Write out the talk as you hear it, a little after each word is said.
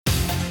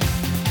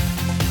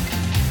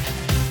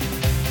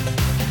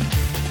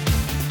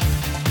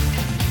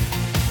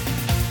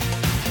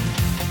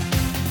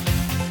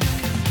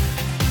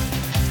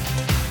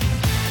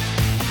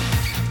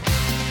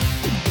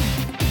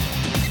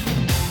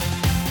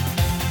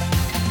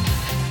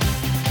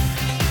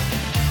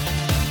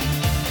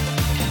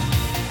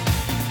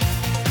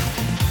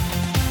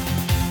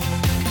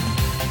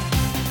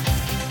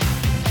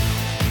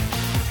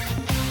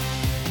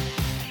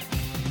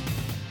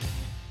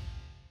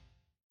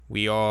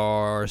We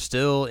are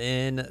still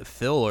in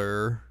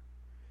filler.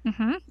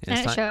 Mm-hmm. And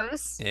it Time,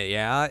 shows.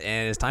 yeah,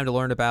 and it's time to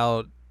learn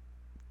about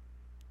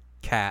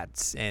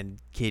cats and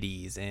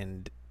kitties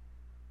and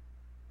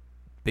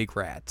big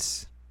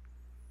rats.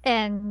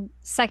 And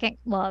second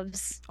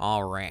loves.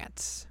 All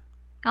rats.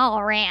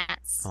 All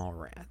rants. All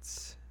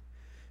rats.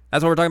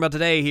 That's what we're talking about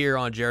today here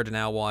on Jared to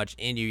Now Watch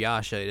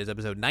Inuyasha. It is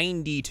episode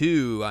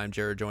 92. I'm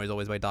Jared, joined as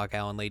always by Doc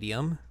Allen Lady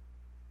M.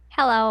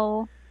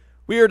 Hello.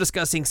 We are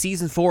discussing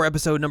season 4,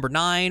 episode number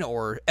 9,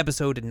 or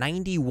episode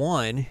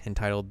 91,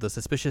 entitled The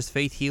Suspicious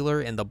Faith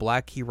Healer and the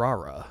Black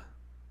Kirara.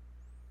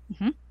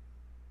 Mm-hmm.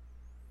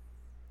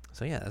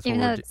 So yeah, that's Even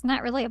what though we're it's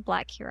not really a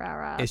black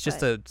Kirara. It's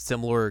just a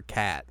similar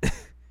cat.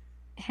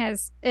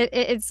 It's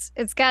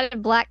got a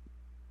black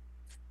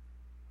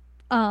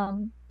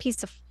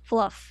piece of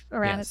fluff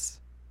around its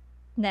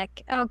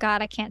neck. Oh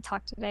god, I can't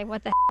talk today.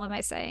 What the hell am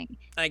I saying?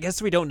 I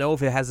guess we don't know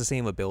if it has the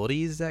same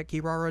abilities that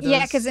Kirara does.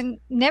 Yeah, because it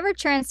never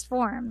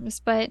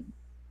transforms, but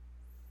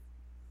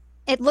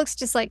it looks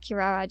just like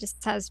Kirara,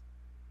 just has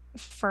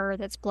fur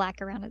that's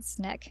black around its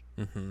neck.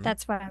 Mm-hmm.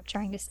 That's what I'm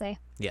trying to say.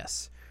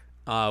 Yes.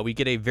 We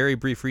get a very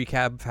brief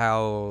recap of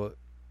how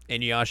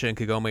Inuyasha and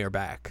Kagome are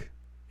back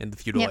in the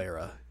feudal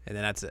era, and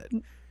then that's it.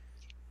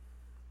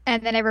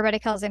 And then everybody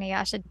calls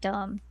Inuyasha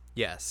dumb.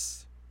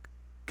 Yes.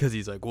 Because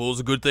he's like, well, it's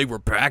a good thing we're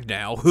back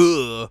now.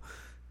 We're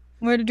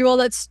going to do all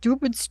that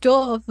stupid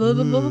stuff. Blah,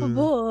 blah, blah, blah,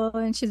 blah.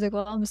 And she's like,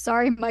 well, I'm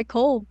sorry my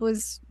cold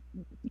was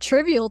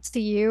trivial to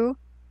you.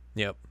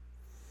 Yep.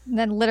 And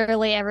then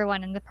literally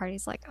everyone in the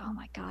party's like, oh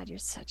my god, you're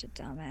such a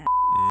dumbass.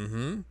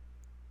 Mm-hmm.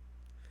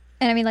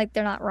 And I mean, like,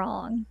 they're not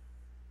wrong.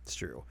 It's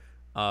true.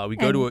 We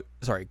go to a...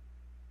 Sorry.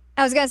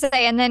 I was going to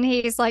say, and then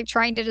he's like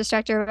trying to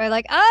distract everybody,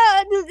 like,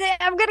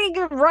 I'm going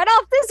to run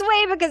off this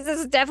way because this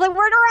is definitely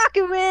where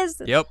Naraku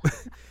is. Yep.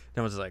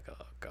 No one's like,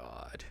 oh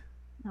god.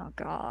 Oh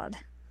god.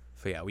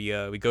 So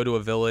yeah, we go to a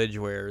village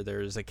where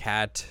there's a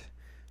cat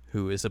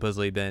who has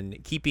supposedly been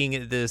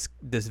keeping this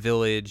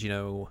village,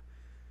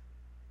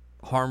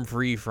 harm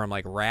free from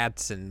like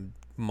rats and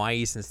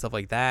mice and stuff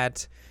like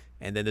that.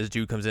 And then this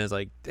dude comes in and is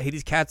like, hey,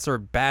 these cats are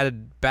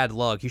bad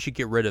luck. You should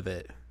get rid of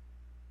it.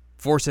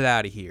 Force it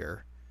out of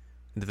here.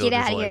 And the get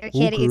out of like,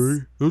 here, kitties.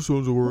 Okay, that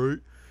sounds alright.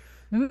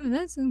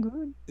 That sounds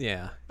good.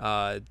 Yeah.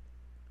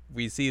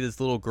 We see this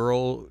little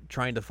girl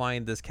trying to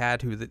find this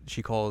cat who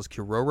she calls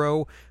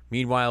Kiroro.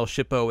 Meanwhile,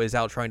 Shippo is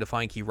out trying to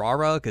find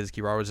Kirara because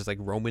Kirara's just like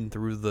roaming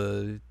through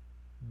the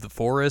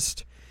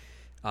forest.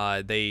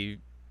 They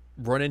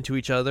run into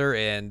each other,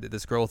 and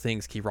this girl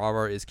thinks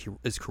Kirara is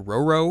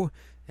Kiroro,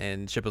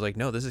 and Shippo's like,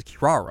 no, this is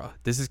Kirara.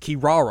 This is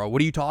Kirara.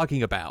 What are you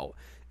talking about?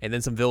 And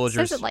then some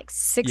villagers says it like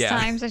six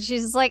times, and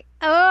she's like,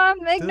 "Oh,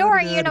 I'm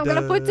ignoring you, and I'm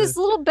gonna put this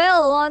little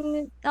bell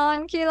on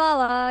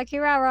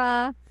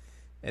Kirara."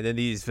 And then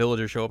these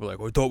villagers show up and like,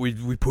 I thought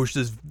we pushed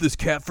this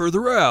cat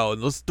further out,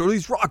 and let's throw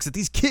these rocks at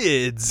these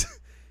kids.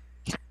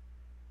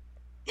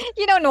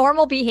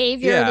 Normal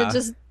behavior to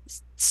just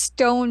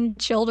stone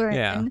children.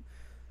 Yeah.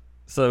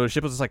 So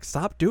Shippo's just like,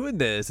 stop doing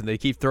this, and they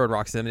keep throwing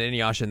rocks at them. And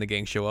Inuyasha and the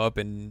gang show up,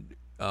 and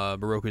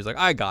Moroku's like,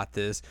 I got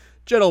this.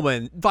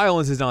 Gentlemen,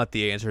 violence is not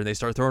the answer. And they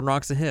start throwing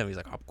rocks at him. He's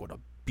like, I'm going to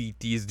beat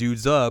these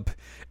dudes up.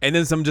 And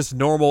then some just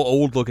normal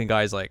old-looking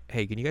guy's like,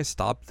 hey, can you guys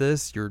stop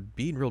this? You're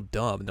being real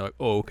dumb. And they're like,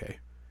 oh, okay.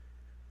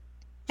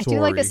 I do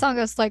like the song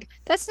goes like,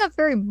 that's not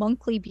very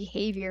monkly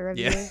behavior of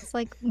you. It's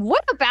like,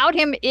 what about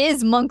him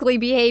is monkly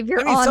behavior,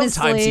 I mean, honestly?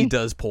 Sometimes he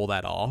does pull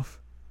that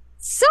off.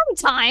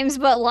 Sometimes,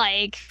 but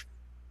like...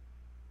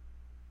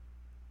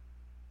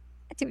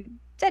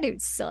 That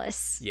dude's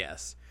sus.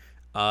 Yes.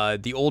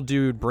 The old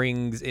dude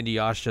brings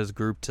Inuyasha's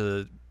group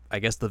to, I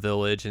guess, the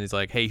village, and he's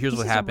like, hey, here's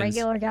what happens. A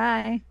regular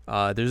guy.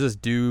 There's this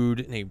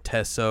dude named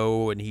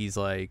Tesso, and he's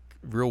like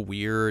real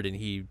weird, and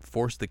he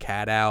forced the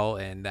cat out,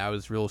 and that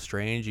was real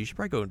strange. You should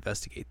probably go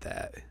investigate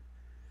that.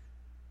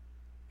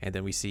 And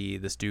then we see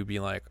this dude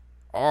being like,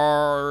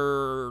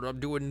 I'm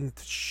doing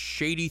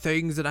shady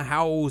things in a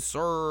house,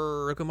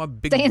 look at my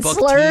big saying buck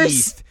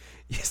slurs.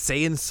 teeth.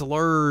 Saying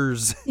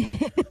slurs.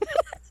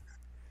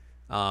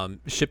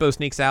 Shippo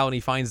sneaks out and he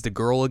finds the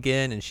girl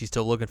again, and she's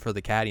still looking for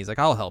the cat. And he's like,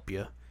 I'll help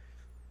you. I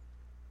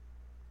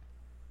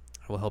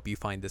will help you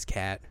find this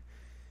cat.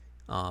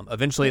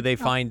 Eventually they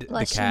find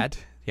the cat.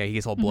 Yeah, he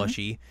gets all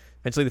blushy.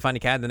 Eventually they find the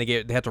cat, and then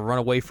they have to run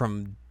away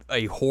from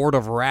a horde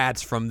of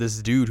rats from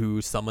this dude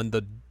who summoned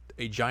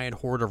a giant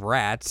horde of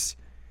rats.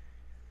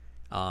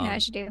 Yeah, I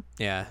should do.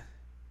 Yeah.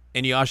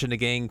 Inuyasha and the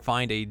gang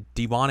find a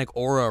demonic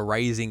aura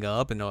rising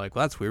up, and they're like,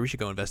 well, that's weird. We should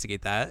go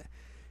investigate that.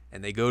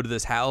 And they go to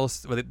this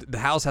house. Well, the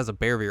house has a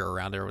barrier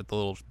around there with the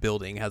little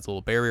building. It has a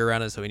little barrier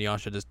around it, so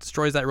Inuyasha just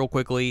destroys that real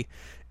quickly.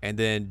 And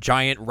then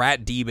giant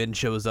rat demon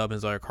shows up and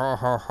is like, ha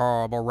ha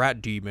ha, I'm a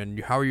rat demon.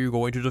 How are you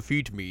going to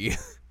defeat me?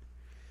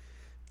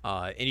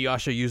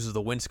 Inuyasha uses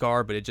the wind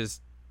scar, but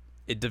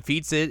it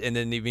defeats it, and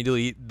then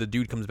immediately the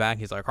dude comes back.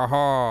 He's like, ha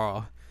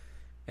ha.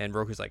 And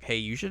Roku's like, hey,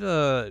 you should,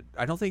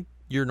 I don't think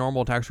your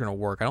normal attacks are going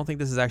to work. I don't think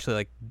this is actually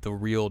like the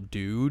real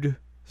dude.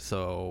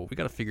 So we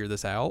got to figure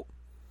this out.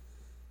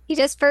 He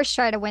does first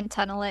try to wind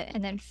tunnel it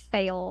and then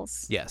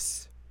fails.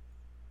 Yes.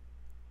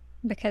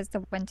 because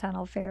the wind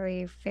tunnel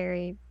very,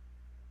 very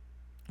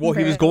Well,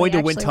 he was going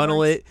rarely to wind actually tunnel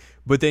works. it,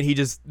 but then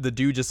the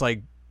dude just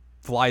like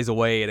flies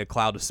away in a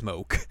cloud of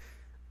smoke.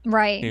 And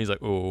Right. he's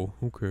like, oh,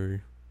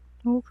 okay.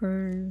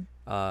 Okay.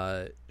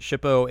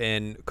 Shippo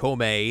and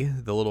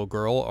Komei, the little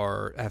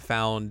girl, have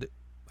found,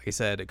 like I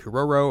said,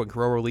 Kuroro, and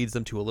Kuroro leads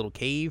them to a little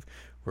cave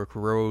where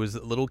Kuroro's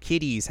little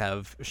kitties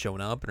have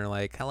shown up, and they're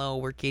like, hello,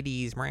 we're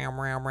kitties, meow,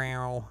 meow,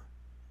 meow.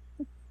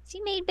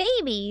 She made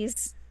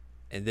babies.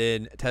 And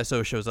then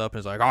Tesso shows up and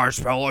is like, I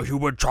smell a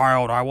human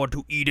child, I want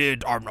to eat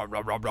it, nom, nom,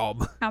 nom,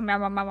 nom,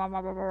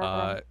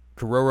 nom.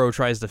 Kuroro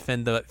tries to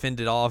fend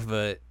it off,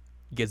 but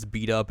gets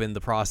beat up in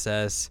the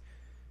process.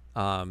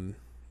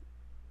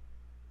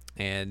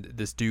 And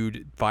this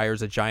dude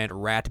fires a giant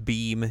rat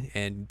beam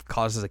and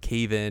causes a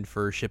cave-in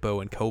for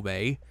Shippo and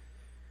Kobe.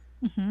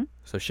 Mm-hmm.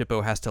 So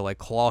Shippo has to like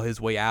claw his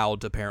way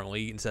out,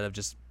 apparently, instead of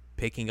just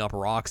picking up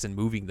rocks and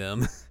moving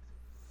them.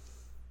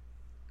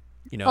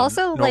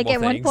 Also, like normal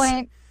at one things.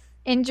 point,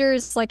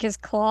 injures like his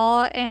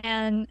claw,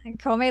 and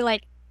Komei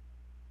like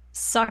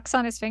sucks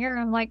on his finger.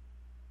 I'm like,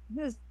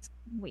 this is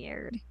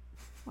weird.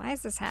 Why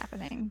is this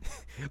happening?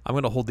 I'm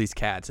going to hold these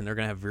cats, and they're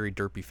going to have very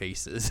derpy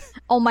faces.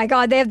 Oh my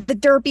God, they have the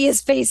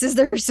derpiest faces.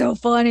 They're so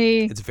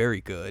funny. It's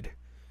very good.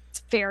 It's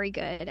very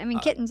good. I mean,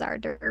 Uh, kittens are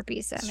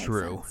derpy, so that it's makes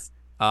true. sense.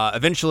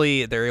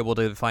 Eventually, they're able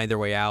to find their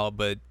way out,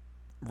 but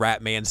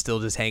Ratman's still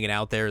just hanging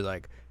out there,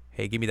 like,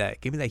 hey, give me that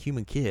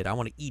human kid. I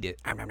want to eat it.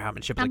 And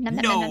Shippo's like, Nom,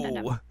 nom, nom, nom, nom,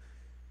 nom. no. And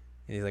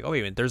he's like, oh, wait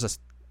a minute.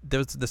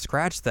 There's the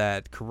scratch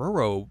that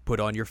Kuroro put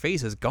on your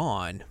face is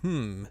gone.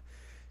 Hmm.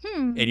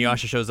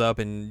 Inuyasha shows up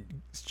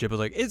and Shippo's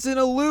like, it's an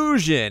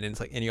illusion. And it's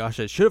like,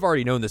 Inuyasha should have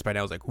already known this by now.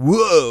 I was like,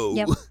 whoa.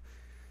 Yep.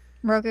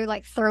 Roku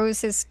like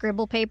throws his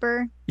scribble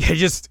paper. Yeah,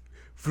 just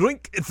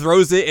flink,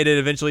 throws it, and it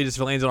eventually just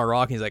lands on a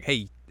rock. And he's like,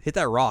 hey, hit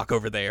that rock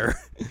over there.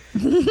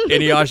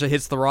 Inuyasha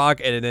hits the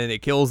rock, and then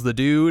it kills the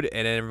dude,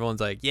 and then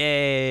everyone's like,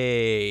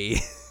 yay.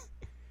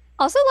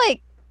 Also,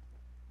 like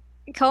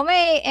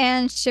Komei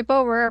and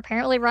Shippo were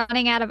apparently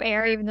running out of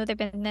air, even though they've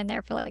been in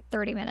there for like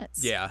 30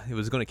 minutes. Yeah, it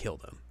was going to kill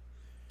them.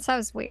 So that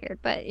was weird.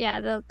 But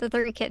yeah, the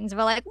three kittens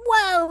were like,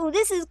 whoa,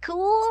 this is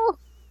cool.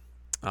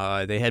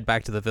 They head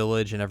back to the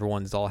village, and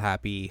everyone's all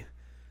happy.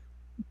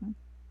 Mm-hmm.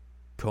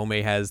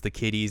 Komei has the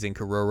kitties and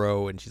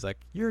Kuroro, and she's like,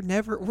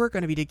 we're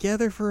going to be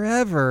together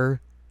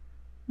forever.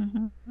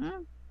 Mm-hmm.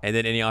 And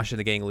then Inuyasha and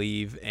the gang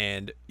leave,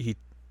 and he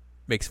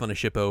makes fun of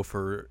Shippo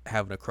for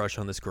having a crush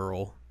on this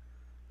girl.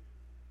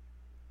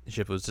 And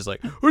Shippo's just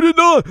like, I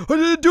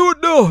didn't do it,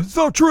 no, it's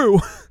not true.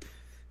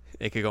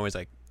 And Kagome's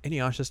like,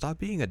 Inuyasha, stop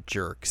being a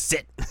jerk,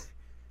 sit.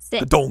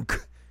 Sit.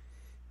 Donk.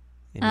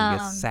 And he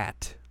gets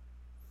sat.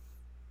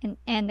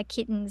 And the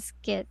kittens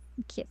get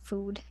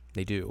food.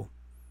 They do.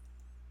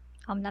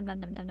 Nom nom nom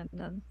nom nom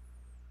nom.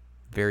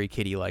 Very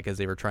kitty-like as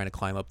they were trying to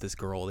climb up this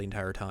girl the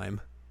entire time.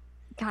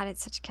 God,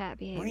 it's such cat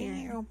behavior.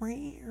 Meow,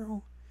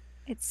 meow.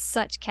 It's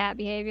such cat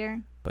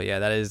behavior. But yeah,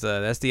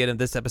 that's the end of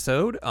this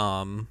episode.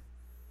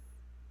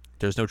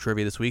 There's no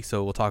trivia this week,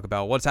 so we'll talk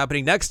about what's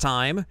happening next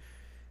time. Ooh.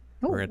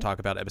 We're going to talk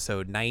about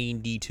episode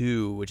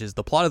 92, which is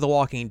the plot of The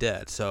Walking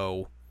Dead.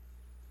 So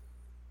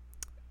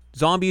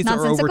zombies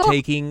are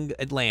overtaking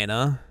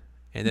Atlanta,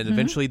 and then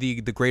eventually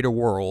the greater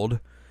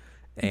world.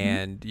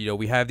 And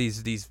we have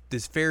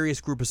this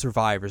various group of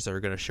survivors that are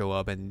going to show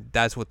up, and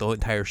that's what the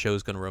entire show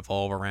is going to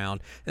revolve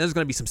around. And there's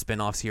going to be some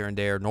spin-offs here and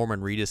there.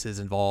 Norman Reedus is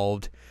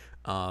involved.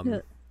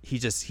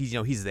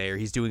 He's there.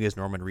 He's doing his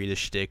Norman Reedus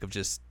shtick of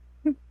just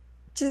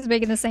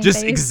making the same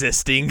just face.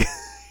 existing.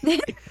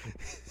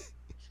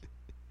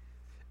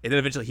 And then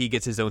eventually he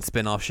gets his own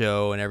spin-off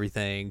show and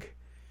everything.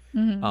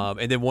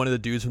 And then one of the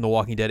dudes from The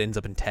Walking Dead ends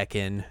up in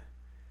Tekken.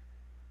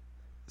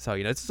 So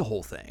it's the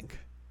whole thing.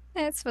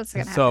 That's what's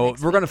going to happen.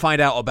 So we're going to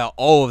find out about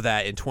all of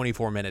that in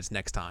 24 minutes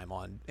next time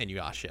on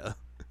Inuyasha.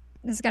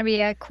 There's going to be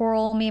a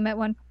coral meme at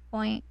one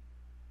point.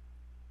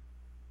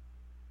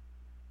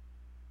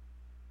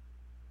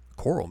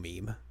 Coral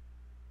meme?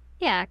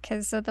 Yeah,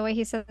 because of the way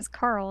he says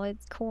Carl,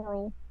 it's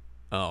coral.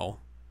 Oh.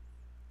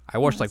 I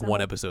watched like one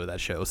episode of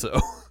that show, so.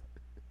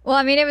 Well,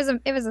 I mean, it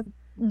was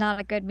not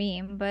a good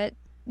meme, but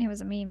it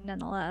was a meme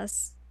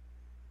nonetheless.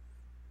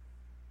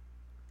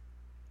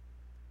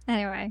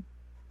 Anyway.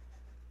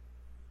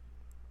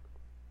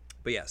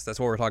 But yes, that's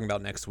what we're talking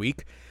about next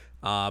week.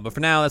 But for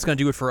now, that's going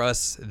to do it for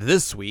us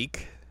this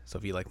week. So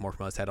if you'd like more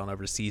from us, head on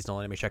over to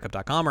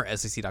seasonalanimecheckup.com or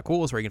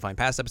sec.cool, where you can find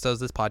past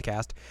episodes of this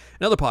podcast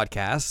and other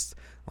podcasts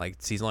like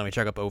Seasonal Anime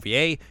Checkup OVA.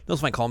 You'll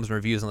also find columns and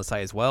reviews on the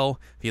site as well.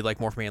 If you'd like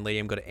more from Ann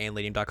Ladium, go to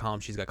annladium.com.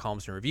 She's got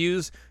columns and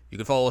reviews. You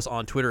can follow us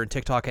on Twitter and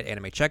TikTok at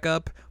Anime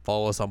Checkup.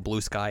 Follow us on Blue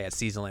Sky at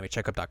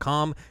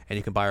seasonalanimecheckup.com. And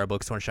you can buy our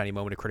books, One Shiny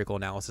Moment, a critical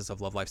analysis of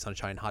Love, Life,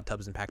 Sunshine, Hot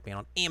Tubs, and Pac-Man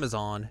on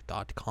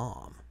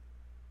Amazon.com.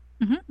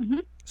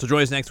 So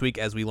join us next week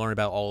as we learn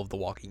about all of The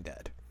Walking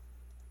Dead.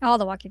 All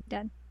The Walking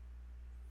Dead.